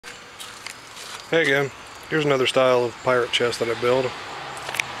Hey again, here's another style of pirate chest that I build.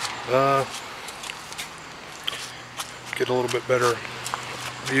 Get a little bit better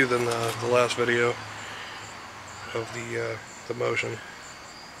view than the last video of the motion.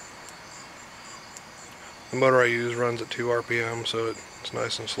 The motor I use runs at 2 RPM, so it's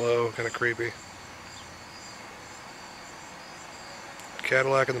nice and slow, kind of creepy.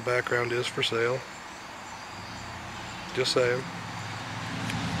 Cadillac in the background is for sale. Just saying.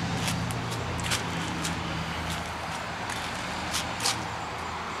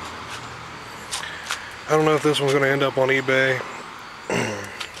 I don't know if this one's going to end up on eBay,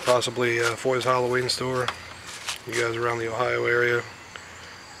 possibly Foy's Halloween store. You guys around the Ohio area.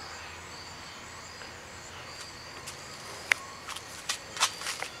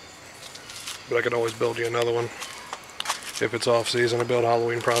 But I could always build you another one. If it's off season, I build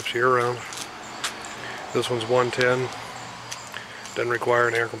Halloween props year round. This one's 110. Doesn't require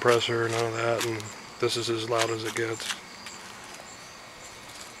an air compressor, none of that, and this is as loud as it gets.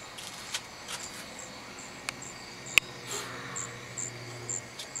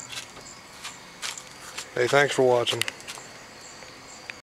 Hey, thanks for watching.